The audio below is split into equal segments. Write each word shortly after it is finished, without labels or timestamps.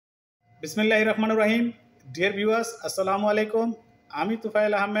বিসমিল্লাহির রহমানির রহিম। Dear viewers, আসসালামু আলাইকুম। আমি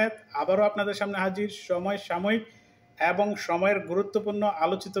তুফাইল আহমেদ আবারও আপনাদের সামনে হাজির সাময়িক এবং সময়ের গুরুত্বপূর্ণ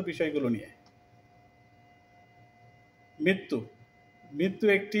আলোচিত বিষয়গুলো নিয়ে। মৃত্যু মৃত্যু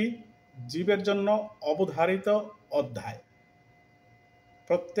একটি জীবের জন্য অবধারিত অধ্যায়।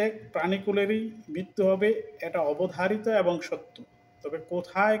 প্রত্যেক প্রাণীকুলেরই মৃত্যু হবে, এটা অবধারিত এবং সত্য। তবে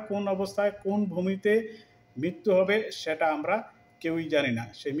কোথায়, কোন অবস্থায়, কোন ভূমিতে মৃত্যু হবে সেটা আমরা কেউই জানি না।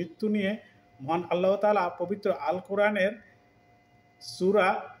 সেই মৃত্যু নিয়ে মহান আল্লাহ তাআলা পবিত্র আল কোরআনের সূরা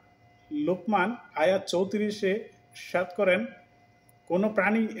লুকমান আয়াত 34-এ ইরশাদ করেন, কোনো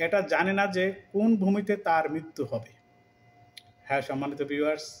প্রাণী এটা জানে না যে কোন ভূমিতে তার মৃত্যু হবে। হ্যাঁ সম্মানিত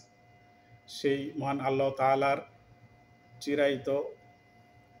ভিউয়ার্স, সেই মহান আল্লাহ তাআলার চিরায়ত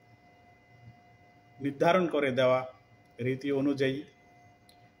নির্ধারণ করে দেওয়া রীতি অনুযায়ী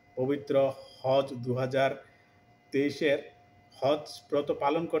পবিত্র হজ 2023-এর হজ ব্রত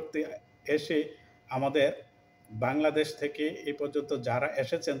পালন করতে এসে আমাদের বাংলাদেশ থেকে এই পর্যন্ত যারা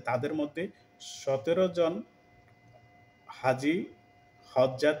এসেছেন তাদের মধ্যে 17 জন হাজি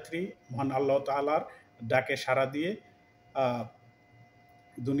হজযাত্রী মহান আল্লাহ তাআলার ডাকে সাড়া দিয়ে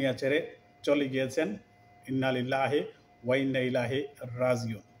দুনিয়া ছেড়ে চলে গিয়েছেন। ইন্না লিল্লাহি ওয়া ইন্না ইলাইহি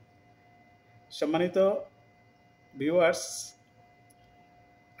রাজিউন। সম্মানিত ভিউয়ার্স,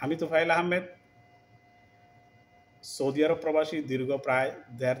 আমি তুফাইল আহমেদ, সৌদি আরব প্রবাসী। দীর্ঘ প্রায়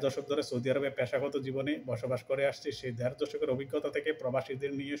 1.5 দশক ধরে সৌদি আরবে পেশাগত জীবনে বসবাস করে আসছি। সেই 1.5 দশকের অভিজ্ঞতা থেকে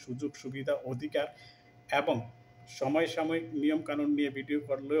প্রবাসীদের নিয়ে সুযোগ সুবিধা, অধিকার এবং সমসাময়িক নিয়মকানুন নিয়ে ভিডিও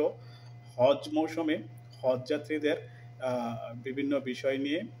করলেও হজ মৌসুমে হজযাত্রীদের বিভিন্ন বিষয়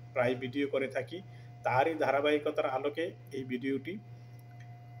নিয়ে প্রায় ভিডিও করে থাকি। তারই ধারাবাহিকতার আলোকে এই ভিডিওটি।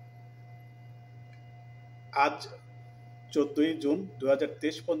 আজ 14 জুন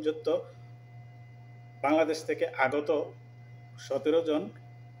 2023 পর্যন্ত বাংলাদেশ থেকে আগত 17 জন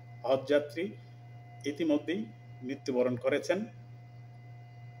হজযাত্রী ইতিমধ্যেই মৃত্যুবরণ করেছেন।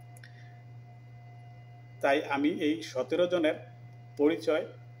 তাই আমি এই 17 জনের পরিচয়,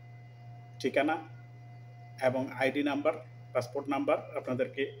 ঠিকানা এবং আইডি নাম্বার, পাসপোর্ট নাম্বার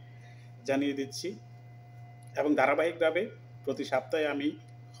আপনাদেরকে জানিয়ে দিচ্ছি এবং ধারাবাহিকভাবে প্রতি সপ্তাহে আমি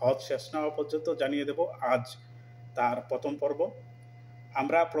হজ শেষ না হওয়া পর্যন্ত জানিয়ে দেব। আজ তার প্রথম পর্ব।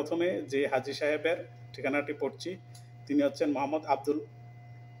 আমরা প্রথমে যে হাজী সাহেবের ঠিকানাটি পড়ছি, তিনি হচ্ছেন মোহাম্মদ আব্দুল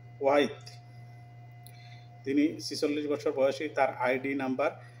ওয়াহিদ। তিনি 46 বছর বয়সী। তার আইডি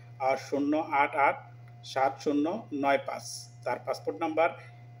নাম্বার 0887095। তার পাসপোর্ট নাম্বার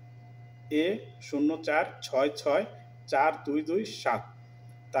A04664227।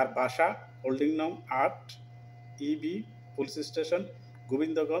 তার বাসা হোল্ডিং নং 8 ইবি police station,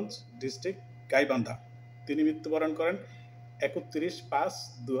 Gobindaganj district, Gaibandha. তিনি মৃত্যুবরণ করেন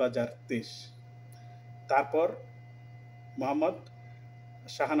 31/5/2023। তারপর মোহাম্মদ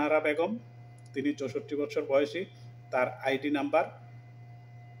শাহানারা বেগম, তিনি 64 বছর বয়সী। তার আইডি নাম্বার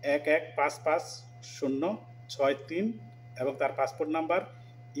 1155063 এবং তার পাসপোর্ট নাম্বার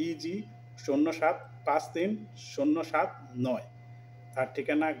EG 0753079। তার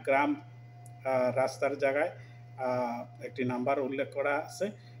ঠিকানা গ্রাম, রাস্তার জায়গায় একটি নাম্বার উল্লেখ করা আছে,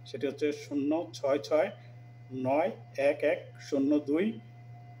 সেটি হচ্ছে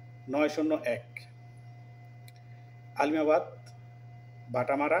 06691102901। Alimabad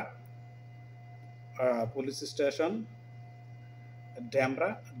বাটামারা police station, Demra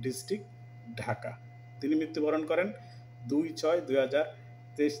district, Dhaka. তিনি মৃত্যুবরণ করেন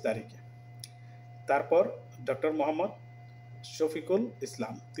 2/6/2023 তারিখে। তারপর ডক্টর মোহাম্মদ শফিকুল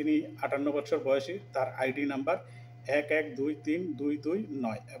ইসলাম, তিনি 58 বছর বয়সী। তার আইডি নাম্বার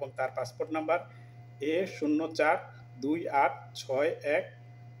 1123229 এবং তার পাসপোর্ট নাম্বার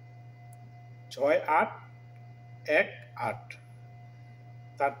A04286818।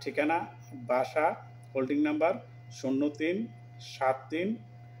 তার ঠিকানা, বাসা হোল্ডিং নাম্বার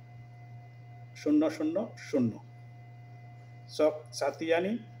 0373000 চক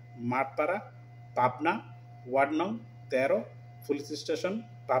সাতিয়ানি, মাঠপাড়া, পাবনা, ওয়ার্ড নং 13, পুলিশ স্টেশন,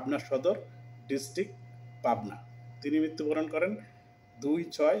 পাবনা সদর ডিস্ট্রিক্ট, পাবনা। তিনি মৃত্যুবরণ করেন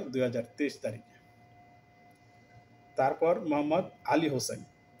 2/6/2023 তারিখে। তারপর মোহাম্মদ আলী হোসেন,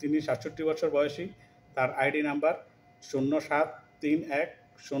 তিনি 67 বছর বয়সী। তার আইডি নাম্বার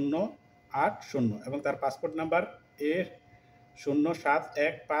 0731080 এবং তার পাসপোর্ট নাম্বার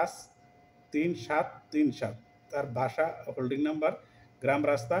A07153737। তার বাসা হোল্ডিং নাম্বার গ্রাম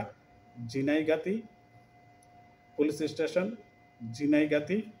রাস্তা, Jhenaigati police station,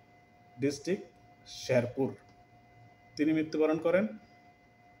 Jhenaigati district, Sherpur. তিনি মৃত্যুবরণ করেন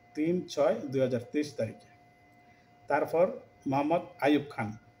 3/6/2023 তারিখে। তারপর মোহাম্মদ আইয়ুব খান,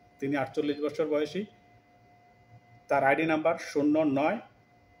 তিনি 48 বছর বয়সী। তার আইডি নাম্বার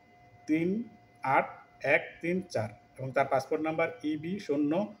 381134 এবং তার পাসপোর্ট নাম্বার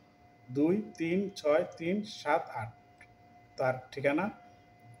EB0233678। তার ঠিকানা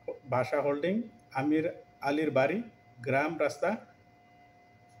বাসা হোল্ডিং আমির আলীর বাড়ি, গ্রাম রাস্তা,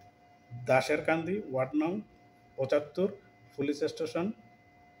 দাসেরকান্দি, ওয়ার্ড নং 75, police station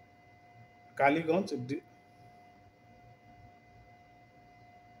Kaliganj,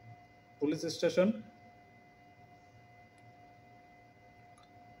 police station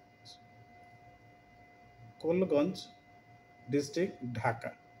কোলগঞ্জ, district,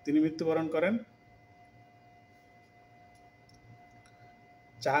 Dhaka. তিনি মৃত্যুবরণ করেন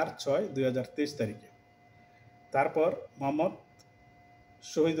 4/6/2023 তারিখে। তারপর মোহাম্মদ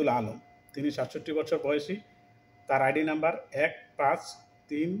শহীদুল আলম, তিনি 67 বছর বয়সী, তার আইডি নাম্বার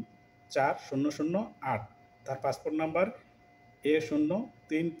 1534008, তার পাসপোর্ট নাম্বার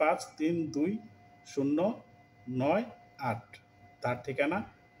A035320998, তার ঠিকানা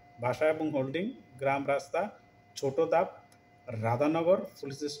বাসা এবং হোল্ডিং গ্রাম রাস্তা, ছোট দাপ, Radhanagar,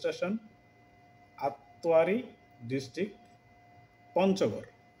 police station আতোয়ারি, district, Panchagarh.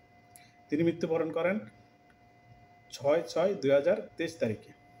 তিনি মৃত্যুবরণ করেন 6/6/2023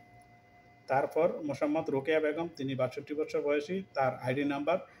 তারিখে। তারপর মোসাম্মদ রোকেয়া বেগম, তিনি 62 বছর বয়সী, তার আইডি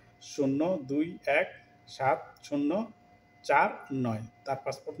নাম্বার 0217049, তার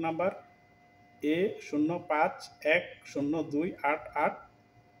পাসপোর্ট নাম্বার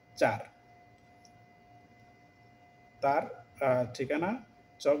A051028884, তার ঠিকানা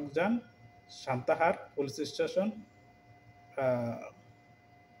চকজান, Santahar, police station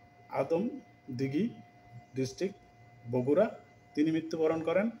Adamdighi, district, Bogura. তিনি মৃত্যুবরণ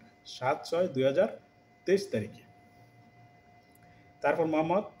করেন 7/6/2023 তারিখে। তারপর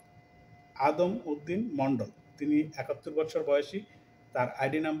মোহাম্মদ আদম উদ্দিন মণ্ডল, তিনি 71 বছর বয়সী, তার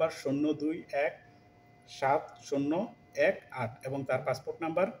আইডি নাম্বার 0217018 এবং তার পাসপোর্ট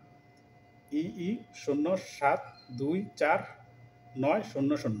নাম্বার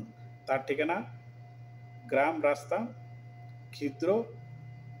EE0724900, তার ঠিকানা গ্রাম রাস্তা, ক্ষিদ্র,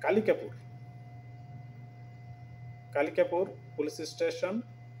 Kalikapur, police station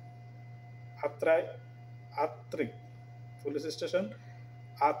আত্রিক, police station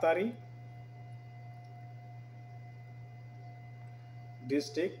আতারি,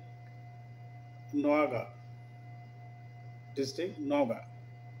 district Naogaon.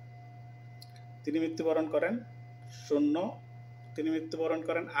 তিনি মৃত্যুবরণ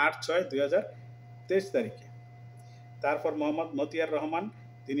করেন 8/6/2023 তারিখে। তারপর মোহাম্মদ মতিয়ার রহমান,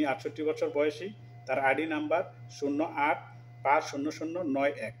 তিনি 68 বছর বয়সী, তার আইডি নাম্বার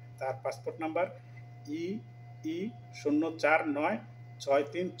 0850091, তার পাসপোর্ট নাম্বার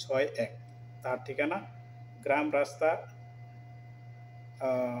EE0496361, তার ঠিকানা গ্রাম রাস্তা,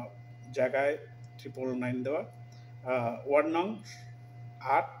 জায়গায় 999 দেওয়া, ওয়ার্ড নং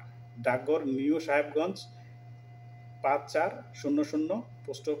 8, ডাকঘর, new Sahebganj, 5400,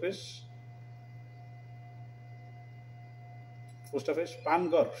 post office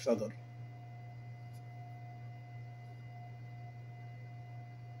Panagarh সদর।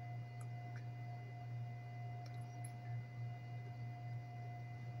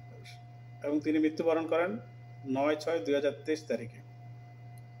 এবং তিনি মৃত্যুবরণ করেন 9/6/2023 তারিখে।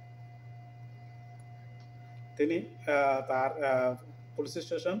 তিনি তার পুলিশ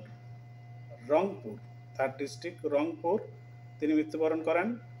স্টেশন রংপুর, তার ডিস্ট্রিক্ট রংপুর। তিনি মৃত্যুবরণ করেন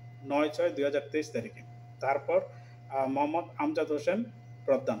 9/6/2023 তারিখে। তারপর মোহাম্মদ আমজাদ হোসেন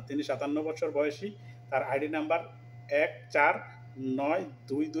প্রধান, তিনি 57 বছর বয়সী, তার আইডি নাম্বার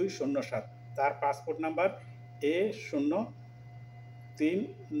 1492207, তার পাসপোর্ট নাম্বার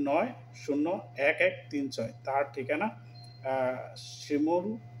A039011136, তার ঠিকানা শিমুল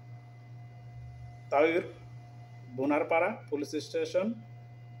তাইর, Bonarpara, police station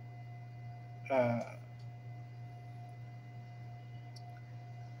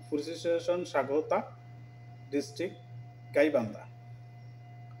Swagata, district, Gaibandha.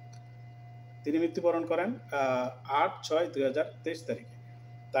 তিনি মৃত্যুবরণ করেন 8/6/2023 তারিখে।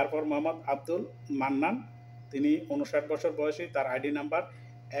 তারপর মোহাম্মদ আব্দুল মান্নান, তিনি 59 বছর বয়সী, তার আইডি নাম্বার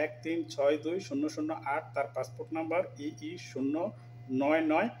 1362008, তার পাসপোর্ট নাম্বার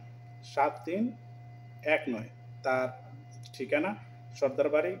EE0997319, তার ঠিকানা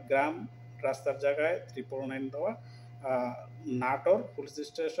সর্দারবাড়ি, গ্রাম রাস্তার জায়গায় 999 দেওয়া, Natore, police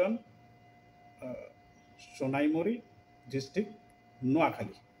station Sonaimuri, district,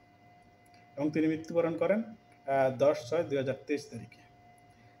 Noakhali. এবং তিনি মৃত্যুবরণ করেন 10/6/2023 তারিখে।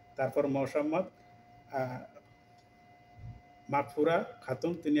 তারপর মোসাম্মদ মাকফুরা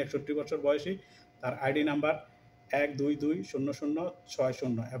খাতুন, তিনি 61 বছর বয়সী, তার আইডি নাম্বার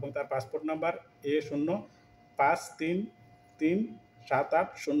 1220060 এবং তার পাসপোর্ট নাম্বার A05336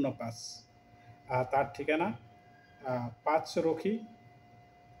 7805। তার ঠিকানা 5 রখি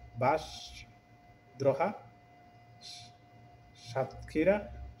বাস দ্রোহা, সাতক্ষীরা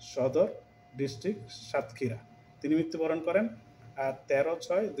সদর ডিস্ট্রিক্ট, সাতক্ষীরা। তিনি মৃত্যুবরণ করেন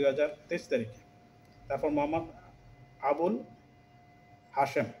 13/6/2023 তারিখে। তারপর মোহাম্মদ আবুল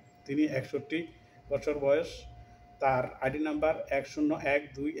হাশেম, তিনি 61 বছর বয়স। তার আইডি নাম্বার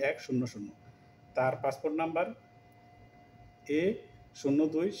 1012100। তার পাসপোর্ট নাম্বার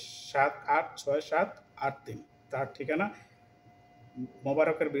A02786783। তার ঠিকানা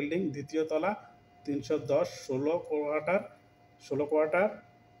মোবারকের বিল্ডিং, 2য় তলা, 310, 16 কোয়ার্টার,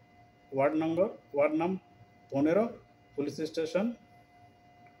 ওয়ার্ড নাম 15, পুলিশ স্টেশন,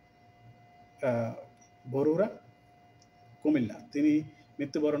 বরুড়া, কুমিল্লা। তিনি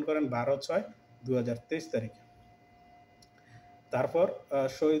মৃত্যুবরণ করেন 12/6/2023 তারিখে। তারপর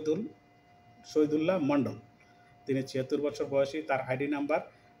শহীদুল্লাহ মণ্ডল, তিনি 76 বছর বয়সী। তার আইডি নাম্বার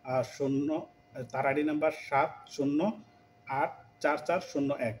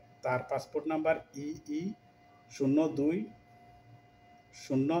 7084401। তার পাসপোর্ট নাম্বার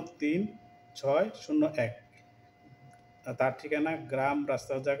EE02030601। তার ঠিকানা গ্রাম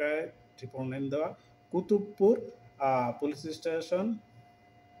রাস্তার জায়গায় 999 দেওয়া, Kutubpur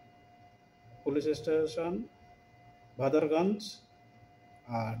police station, ভাদরগঞ্জ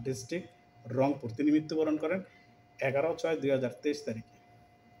district, Rangpur. তিনি মৃত্যুবরণ করেন 11/6/2023 তারিখে।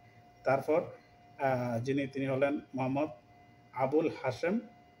 তারপর তিনি হলেন মোহাম্মদ আবুল হাশেম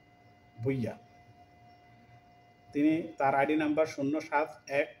ভুইয়া। তার আইডি নাম্বার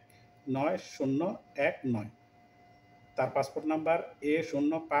 07190109। তার পাসপোর্ট নাম্বার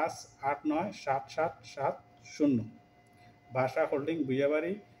A05897770। ভাষা হোল্ডিং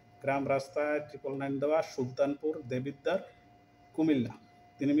ভুইয়াবাড়ি, গ্রাম রাস্তায় 999 দেওয়া, সুলতানপুর, দেবিদ্বার, কুমিল্লা।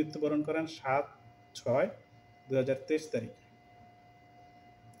 তিনি মৃত্যুবরণ করেন 7/6/2023 তারিখে।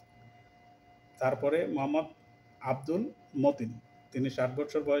 তারপরে মোহাম্মদ আব্দুল মতিন, তিনি 60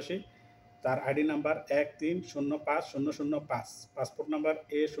 বছর বয়সী। তার ID number 1305005। Passport number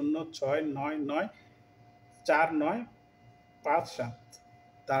A06994957।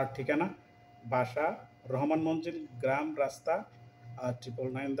 তার ঠিকানা বাসা রহমান মঞ্জিল, গ্রাম রাস্তা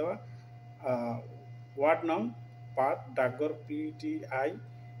 999 দেওয়া, ওয়ার্ড নং 5, ডাকঘর PTI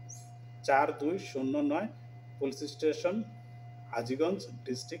 4209, police station, Hajiganj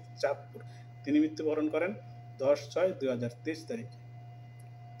district, Chandpur. তিনি মৃত্যুবরণ করেন 10/6/2023 তারিখে।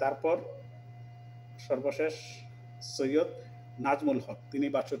 তারপর সর্বশেষ সৈয়দ নাজমুল হক, তিনি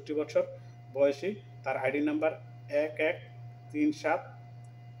 62 বছর বয়সী। তার আইডি নাম্বার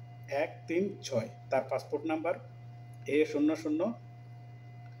 1137136। তার পাসপোর্ট নাম্বার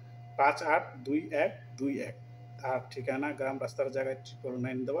A00582121। তার ঠিকানা গ্রাম রাস্তার জায়গায়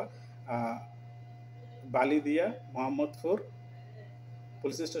 999 দেওয়া, Balidia, Mohammadpur,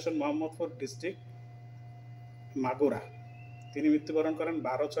 police station, Mohammadpur district, Magura. তিনি মৃত্যুবরণ করেন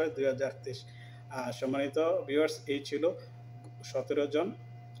 12/6/2023। সম্মানিত ভিউয়ার্স, এই ছিল 17 জন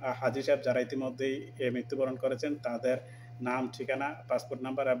হাজী সাহেব যারা ইতিমধ্যেই মৃত্যুবরণ করেছেন, তাদের নাম, ঠিকানা, পাসপোর্ট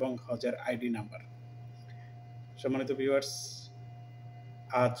নাম্বার এবং হজের আইডি নাম্বার। সম্মানিত ভিউয়ার্স,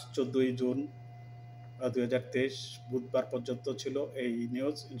 আজ 14 জুন 2023 বুধবার পর্যন্ত ছিল এই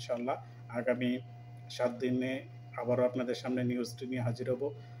নিউজ। ইনশাল্লাহ আগামী 7 দিনে আবারও আপনাদের সামনে নিউজটি নিয়ে হাজির হব।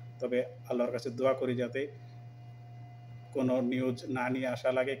 তবে আল্লাহর কাছে দোয়া করি যাতে কোনো নিউজ না নিয়ে আসা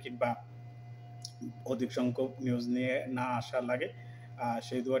লাগে কিংবা অধিক সংখ্যক নিউজ নিয়ে না আসা লাগে,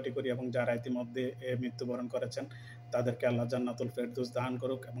 সেই দোয়াটি করি। এবং যারা ইতিমধ্যে মৃত্যুবরণ করেছেন তাদেরকে আল্লাহ জান্নাতুল ফেরদৌস দান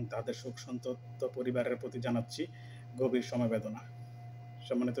করুক এবং তাদের সুখ সন্তপ্ত পরিবারের প্রতি জানাচ্ছি গভীর সমবেদনা।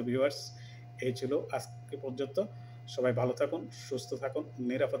 সম্মানিত ভিউয়ার্স, এই ছিল আজকে পর্যন্ত। সবাই ভালো থাকুন, সুস্থ থাকুন,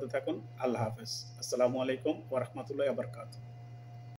 নিরাপদে থাকুন। আল্লাহ হাফেজ। আসসালামু আলাইকুম ওয়া রাহমাতুল্লাহি ওয়া বারাকাতুহু।